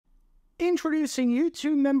Introducing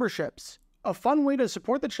YouTube memberships, a fun way to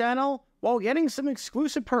support the channel while getting some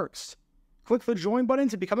exclusive perks. Click the join button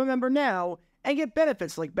to become a member now and get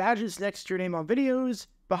benefits like badges next to your name on videos,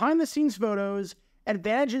 behind-the-scenes photos,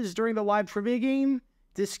 advantages during the live trivia game,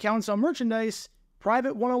 discounts on merchandise,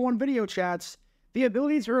 private one-on-one video chats, the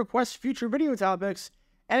ability to request future video topics,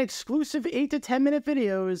 and exclusive 8 to 10 minute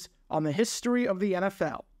videos on the history of the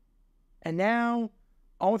NFL. And now,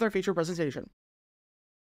 on with our feature presentation.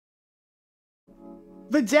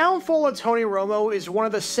 The downfall of Tony Romo is one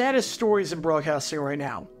of the saddest stories in broadcasting right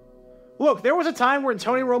now. Look, there was a time when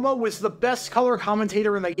Tony Romo was the best color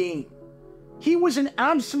commentator in the game. He was an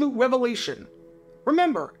absolute revelation.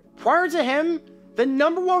 Remember, prior to him, the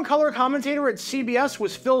 #1 color commentator at CBS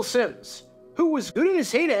was Phil Simms, who was good in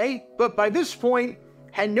his heyday, but by this point,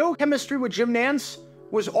 had no chemistry with Jim Nantz,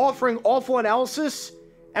 was offering awful analysis,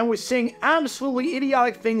 and was saying absolutely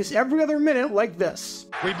idiotic things every other minute like this.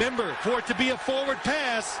 Remember, for it to be a forward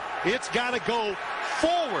pass, it's got to go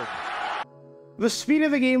forward. The speed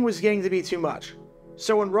of the game was getting to be too much.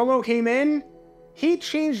 So when Romo came in, he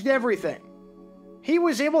changed everything. He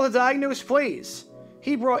was able to diagnose plays.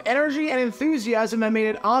 He brought energy and enthusiasm that made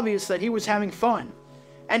it obvious that he was having fun.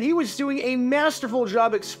 And he was doing a masterful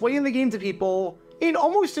job explaining the game to people in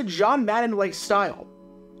almost a John Madden-like style.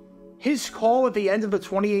 His call at the end of the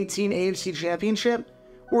 2018 AFC Championship,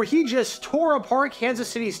 where he just tore apart Kansas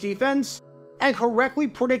City's defense and correctly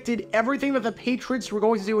predicted everything that the Patriots were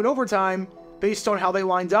going to do in overtime based on how they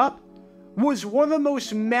lined up, was one of the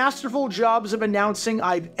most masterful jobs of announcing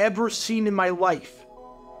I've ever seen in my life.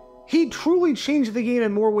 He truly changed the game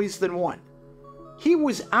in more ways than one. He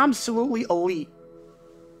was absolutely elite.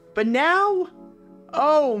 But now,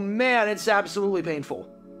 oh man, it's absolutely painful.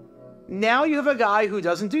 Now you have a guy who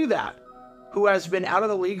doesn't do that, who has been out of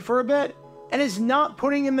the league for a bit, and is not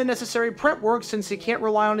putting in the necessary prep work since he can't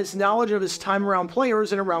rely on his knowledge of his time around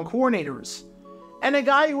players and around coordinators. And a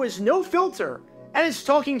guy who has no filter, and is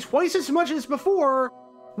talking twice as much as before,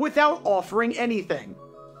 without offering anything.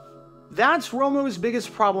 That's Romo's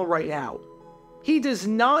biggest problem right now. He does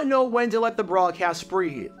not know when to let the broadcast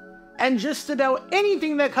breathe, and just about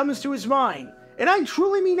anything that comes to his mind, and I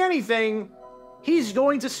truly mean anything, he's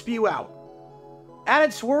going to spew out. At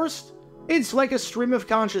its worst, it's like a stream of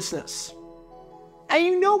consciousness. And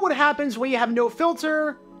you know what happens when you have no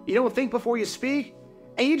filter, you don't think before you speak,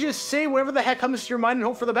 and you just say whatever the heck comes to your mind and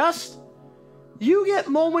hope for the best? You get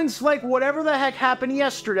moments like whatever the heck happened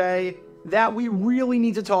yesterday that we really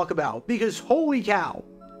need to talk about, because holy cow,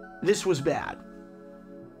 this was bad.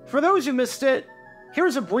 For those who missed it,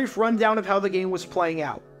 here's a brief rundown of how the game was playing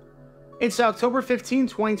out. It's October 15,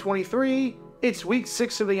 2023, it's week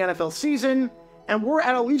 6 of the NFL season, and we're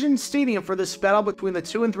at Allegiant Stadium for this battle between the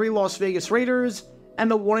 2-3 Las Vegas Raiders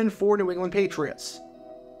and the 1-4 New England Patriots.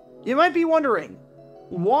 You might be wondering,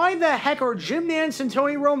 why the heck are Jim Nantz and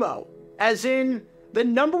Tony Romo, as in the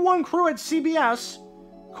 #1 crew at CBS,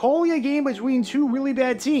 calling a game between two really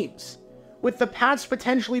bad teams, with the Pats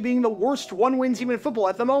potentially being the worst one-win team in football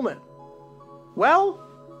at the moment? Well,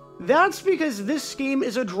 that's because this game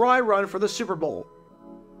is a dry run for the Super Bowl.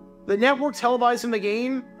 The network televising the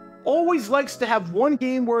game always likes to have one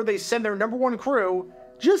game where they send their #1 crew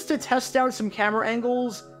just to test out some camera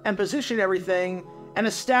angles and position everything and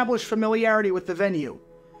establish familiarity with the venue.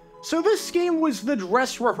 So this game was the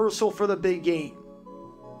dress rehearsal for the big game.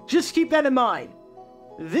 Just keep that in mind.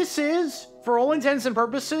 This is, for all intents and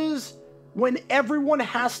purposes, when everyone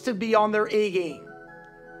has to be on their A game.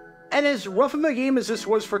 And as rough of a game as this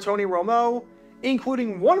was for Tony Romo,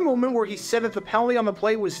 including one moment where he said that the penalty on the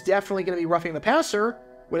play was definitely going to be roughing the passer,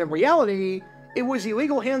 when in reality, it was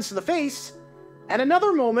illegal hands to the face, and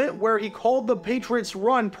another moment where he called the Patriots'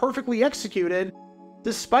 run perfectly executed,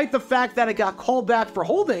 despite the fact that it got called back for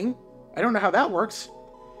holding. I don't know how that works.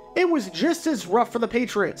 It was just as rough for the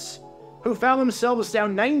Patriots, who found themselves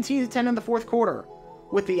down 19-10 in the fourth quarter,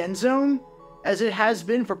 with the end zone, as it has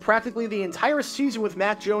been for practically the entire season with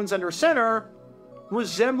Mac Jones under center,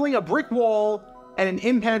 resembling a brick wall and an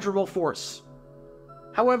impenetrable force.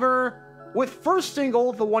 However, with first and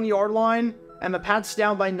goal at the 1-yard line and the Pats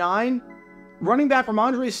down by 9, running back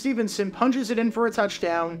Ramondre Stevenson punches it in for a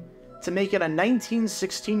touchdown to make it a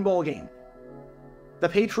 19-16 ball game. The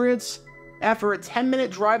Patriots, after a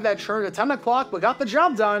 10-minute drive that churned a ton of clock but got the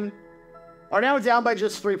job done, are now down by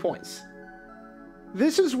just 3 points.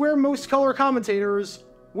 This is where most color commentators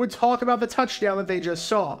would talk about the touchdown that they just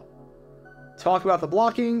saw. Talk about the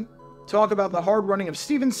blocking, talk about the hard running of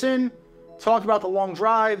Stevenson, talk about the long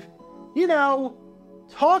drive, you know,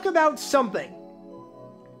 talk about something.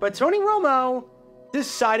 But Tony Romo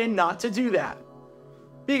decided not to do that,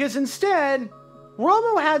 because instead,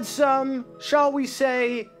 Romo had some, shall we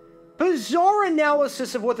say, bizarre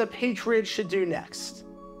analysis of what the Patriots should do next.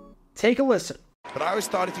 Take a listen. But I always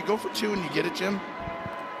thought if you go for 2 and you get it, Jim,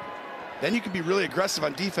 then you can be really aggressive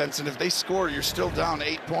on defense, and if they score, you're still down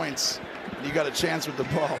 8 points, and you got a chance with the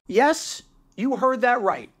ball. Yes, you heard that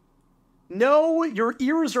right. No, your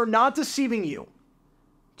ears are not deceiving you.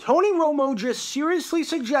 Tony Romo just seriously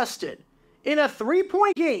suggested, in a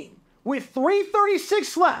 3-point game with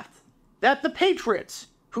 3:36 left, that the Patriots,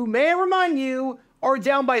 who may I remind you are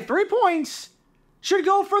down by 3 points, should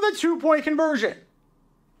go for the 2-point conversion.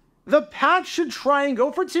 The Pats should try and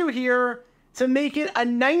go for 2 here to make it a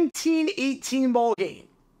 19-18 ball game.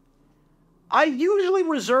 I usually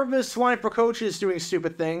reserve this line for coaches doing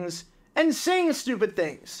stupid things and saying stupid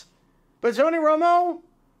things. But Tony Romo,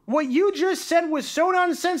 what you just said was so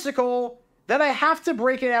nonsensical that I have to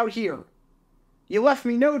break it out here. You left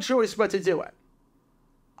me no choice but to do it.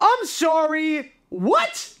 I'm sorry,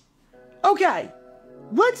 what? Okay,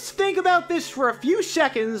 let's think about this for a few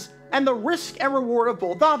seconds and the risk and reward of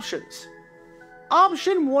both options.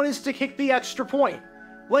 Option 1 is to kick the extra point,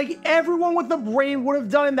 like everyone with a brain would have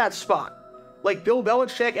done in that spot, like Bill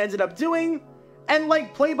Belichick ended up doing, and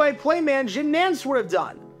like play-by-play man Jim Nantz would have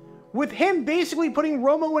done, with him basically putting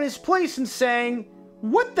Romo in his place and saying,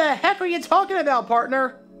 "What the heck are you talking about,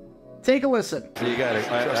 partner?" Take a listen. You got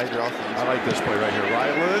it. I like this play right here.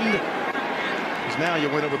 Ryland, because now you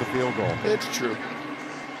win it with a field goal. It's true.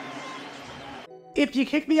 If you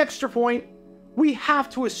kick the extra point, we have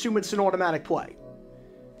to assume it's an automatic play.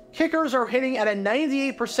 Kickers are hitting at a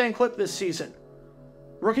 98% clip this season.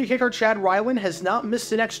 Rookie kicker Chad Ryland has not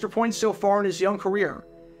missed an extra point so far in his young career,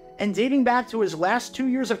 and dating back to his last 2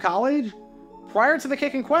 years of college, prior to the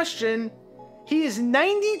kick in question, he is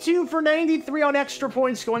 92 for 93 on extra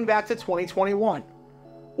points going back to 2021,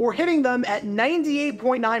 or hitting them at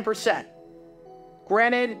 98.9%.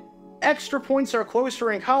 Granted, extra points are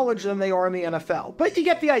closer in college than they are in the NFL, but you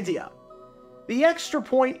get the idea. The extra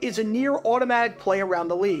point is a near automatic play around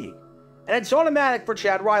the league, and it's automatic for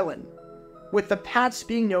Chad Ryland, with the Pats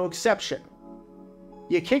being no exception.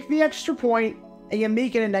 You kick the extra point, and you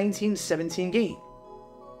make it a 19-17 game.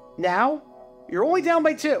 Now, you're only down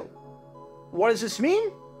by 2. What does this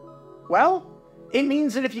mean? Well, it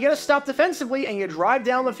means that if you get a stop defensively and you drive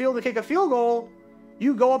down the field to kick a field goal,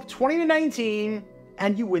 you go up 20-19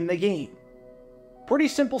 and you win the game. Pretty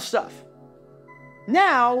simple stuff.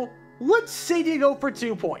 Now, let's say you go for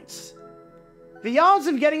 2 points. The odds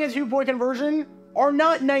of getting a 2-point conversion are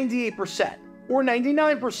not 98% or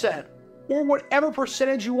 99% or whatever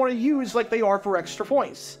percentage you want to use like they are for extra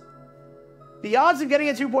points. The odds of getting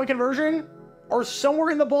a 2-point conversion are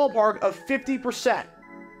somewhere in the ballpark of 50%.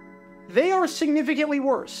 They are significantly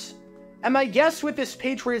worse. And my guess with this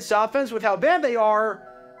Patriots offense, with how bad they are,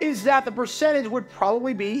 is that the percentage would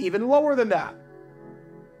probably be even lower than that.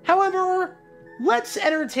 However, let's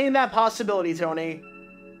entertain that possibility, Tony.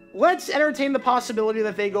 Let's entertain the possibility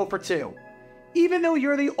that they go for 2, even though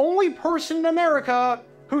you're the only person in America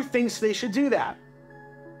who thinks they should do that.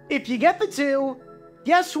 If you get the 2,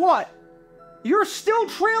 guess what? You're still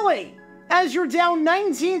trailing, as you're down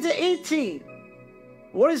 19-18.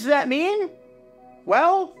 What does that mean?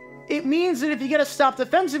 Well, it means that if you get a stop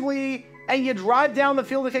defensively and you drive down the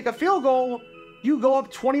field to kick a field goal, you go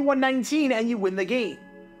up 21-19 and you win the game.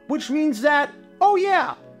 Which means that, oh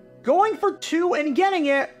yeah, going for 2 and getting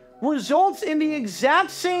it results in the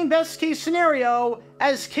exact same best case scenario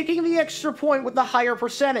as kicking the extra point with the higher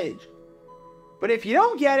percentage. But if you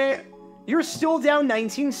don't get it, you're still down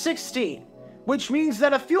 19-16, which means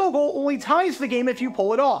that a field goal only ties the game if you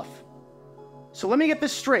pull it off. So let me get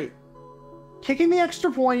this straight. Kicking the extra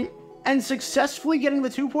point and successfully getting the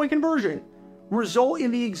 2-point conversion result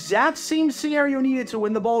in the exact same scenario needed to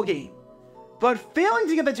win the ball game. But failing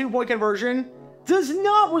to get the 2-point conversion does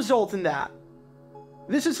not result in that.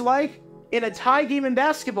 This is like, in a tie game in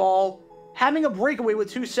basketball, having a breakaway with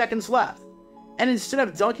 2 seconds left, and instead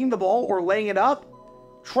of dunking the ball or laying it up,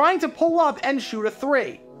 trying to pull up and shoot a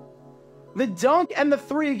 3. The dunk and the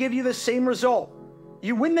 3 give you the same result.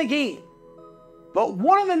 You win the game. But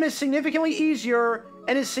one of them is significantly easier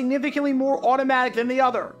and is significantly more automatic than the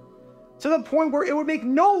other, to the point where it would make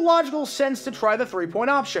no logical sense to try the 3-point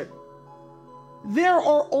option. There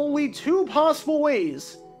are only 2 possible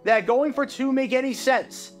ways that going for 2 make any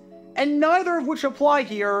sense, and neither of which apply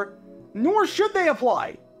here, nor should they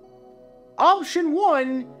apply. Option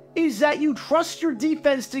 1 is that you trust your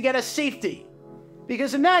defense to get a safety,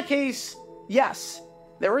 because in that case, yes,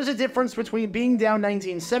 there is a difference between being down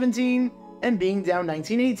 19-17 and being down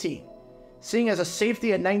 19-18, seeing as a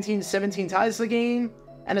safety at 19-17 ties the game,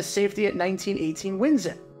 and a safety at 19-18 wins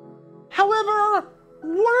it. However,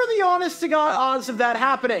 what are the honest-to-God odds of that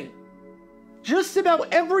happening? Just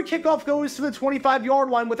about every kickoff goes to the 25-yard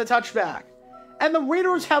line with a touchback, and the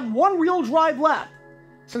Raiders have one real drive left,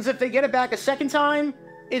 since if they get it back a second time,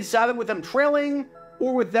 it's either with them trailing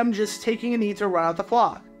or with them just taking a knee to run out the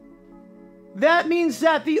clock. That means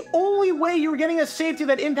that the only way you're getting a safety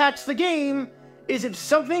that impacts the game is if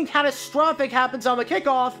something catastrophic happens on the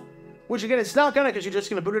kickoff, which again it's not gonna because you're just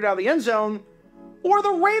gonna boot it out of the end zone, or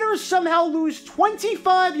the Raiders somehow lose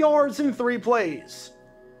 25 yards in 3 plays.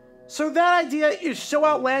 So that idea is so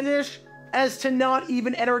outlandish as to not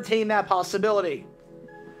even entertain that possibility.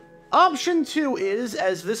 Option 2 is,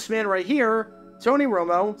 as this man right here, Tony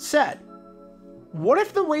Romo, said, what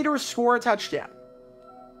if the Raiders score a touchdown?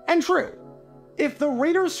 And true, if the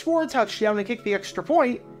Raiders score a touchdown and kick the extra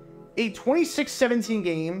point, a 26-17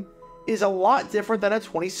 game is a lot different than a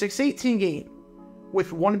 26-18 game,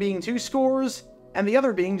 with one being 2 scores and the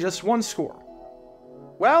other being just 1 score.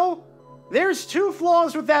 Well, there's 2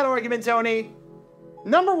 flaws with that argument, Tony.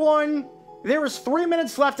 Number 1, there is 3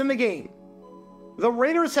 minutes left in the game. The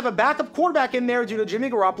Raiders have a backup quarterback in there due to Jimmy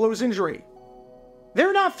Garoppolo's injury.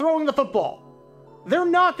 They're not throwing the football. They're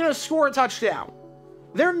not going to score a touchdown.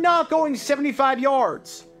 They're not going 75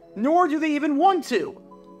 yards, nor do they even want to,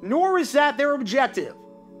 nor is that their objective.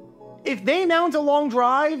 If they mount a long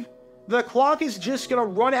drive, the clock is just going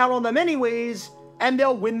to run out on them anyways, and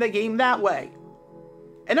they'll win the game that way.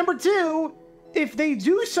 And number 2, if they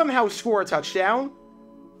do somehow score a touchdown,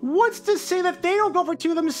 what's to say that they don't go for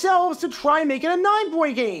 2 themselves to try and make it a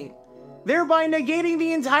 9-point game, thereby negating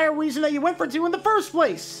the entire reason that you went for 2 in the first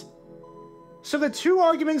place? So the 2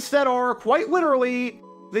 arguments that are, quite literally,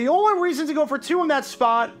 the only reason to go for 2 in that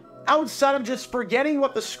spot, outside of just forgetting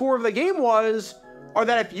what the score of the game was, are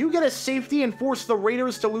that if you get a safety and force the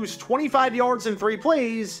Raiders to lose 25 yards in 3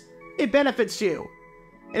 plays, it benefits you.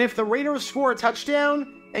 And if the Raiders score a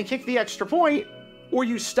touchdown and kick the extra point, or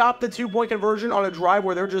you stop the 2-point conversion on a drive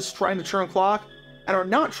where they're just trying to churn clock and are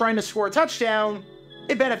not trying to score a touchdown,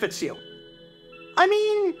 it benefits you. I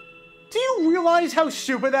mean, do you realize how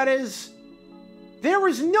stupid that is? There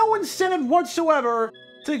is no incentive whatsoever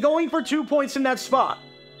to going for 2 points in that spot.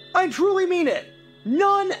 I truly mean it.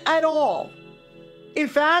 None at all. In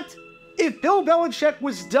fact, if Bill Belichick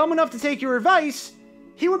was dumb enough to take your advice,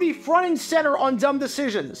 he would be front and center on dumb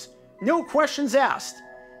decisions. No questions asked.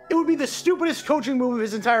 It would be the stupidest coaching move of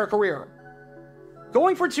his entire career.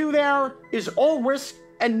 Going for 2 there is all risk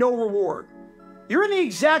and no reward. You're in the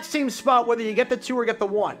exact same spot whether you get the 2 or get the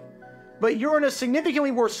 1. But you're in a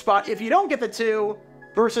significantly worse spot if you don't get the 2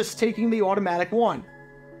 versus taking the automatic 1.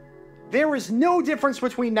 There is no difference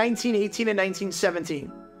between 1918 and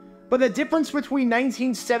 1917. But the difference between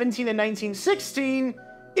 1917 and 1916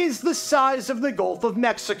 is the size of the Gulf of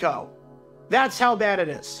Mexico. That's how bad it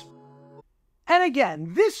is. And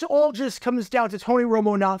again, this all just comes down to Tony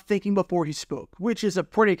Romo not thinking before he spoke, which is a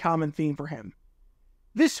pretty common theme for him.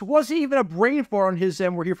 This wasn't even a brain fart on his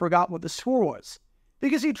end where he forgot what the score was,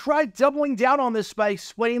 because he tried doubling down on this by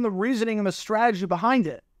explaining the reasoning and the strategy behind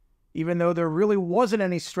it, even though there really wasn't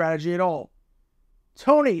any strategy at all.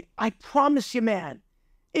 Tony, I promise you, man,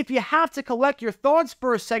 if you have to collect your thoughts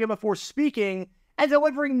for a second before speaking and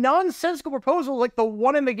delivering nonsensical proposals like the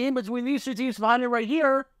one in the game between these 2 teams behind it right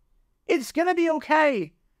here, it's gonna be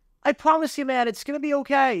okay. I promise you, man, it's gonna be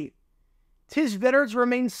okay. 'Tis better to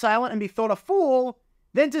remain silent and be thought a fool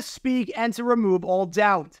than to speak and to remove all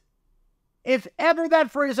doubt. If ever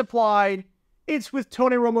that phrase applied, it's with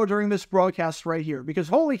Tony Romo during this broadcast right here, because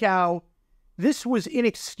holy cow, this was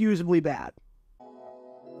inexcusably bad.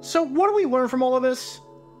 So what do we learn from all of this?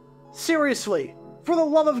 Seriously, for the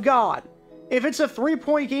love of God, if it's a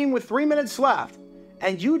 3-point game with 3 minutes left,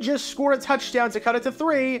 and you just scored a touchdown to cut it to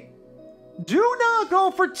 3, do not go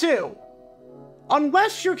for 2.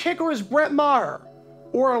 Unless your kicker is Brett Maher,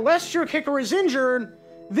 or unless your kicker is injured,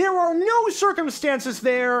 there are no circumstances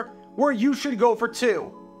there where you should go for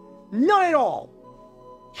 2. None at all.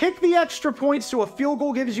 Kick the extra point so a field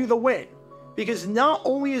goal gives you the win, because not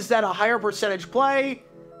only is that a higher percentage play,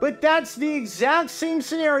 but that's the exact same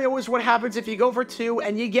scenario as what happens if you go for 2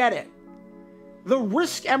 and you get it. The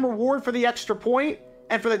risk and reward for the extra point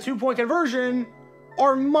and for the 2-point conversion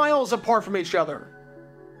are miles apart from each other.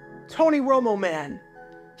 Tony Romo, man,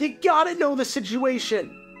 you gotta know the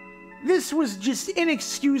situation. This was just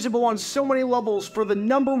inexcusable on so many levels for the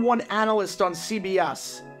 #1 analyst on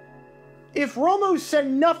CBS. If Romo said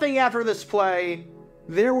nothing after this play,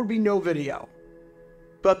 there would be no video.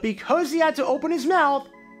 But because he had to open his mouth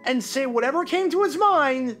and say whatever came to his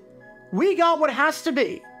mind, we got what has to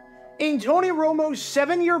be, in Tony Romo's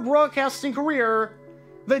 7-year broadcasting career,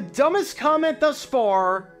 the dumbest comment thus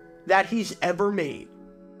far that he's ever made.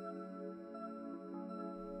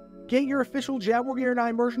 Get your official Jaguar Gator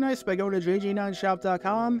 9 merchandise by going to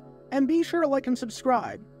jj9shop.com, and be sure to like and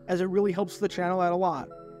subscribe, as it really helps the channel out a lot.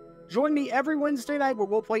 Join me every Wednesday night where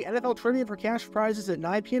we'll play NFL Trivia for cash prizes at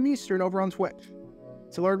 9 p.m. Eastern over on Twitch.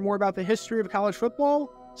 To learn more about the history of college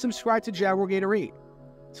football, subscribe to Jaguar Gator 8.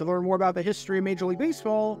 To learn more about the history of Major League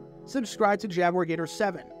Baseball, subscribe to Jaguar Gator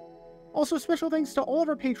 7. Also, special thanks to all of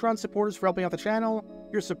our Patreon supporters for helping out the channel.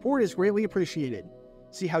 Your support is greatly appreciated.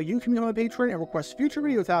 See how you can become a patron and request future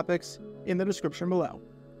video topics in the description below.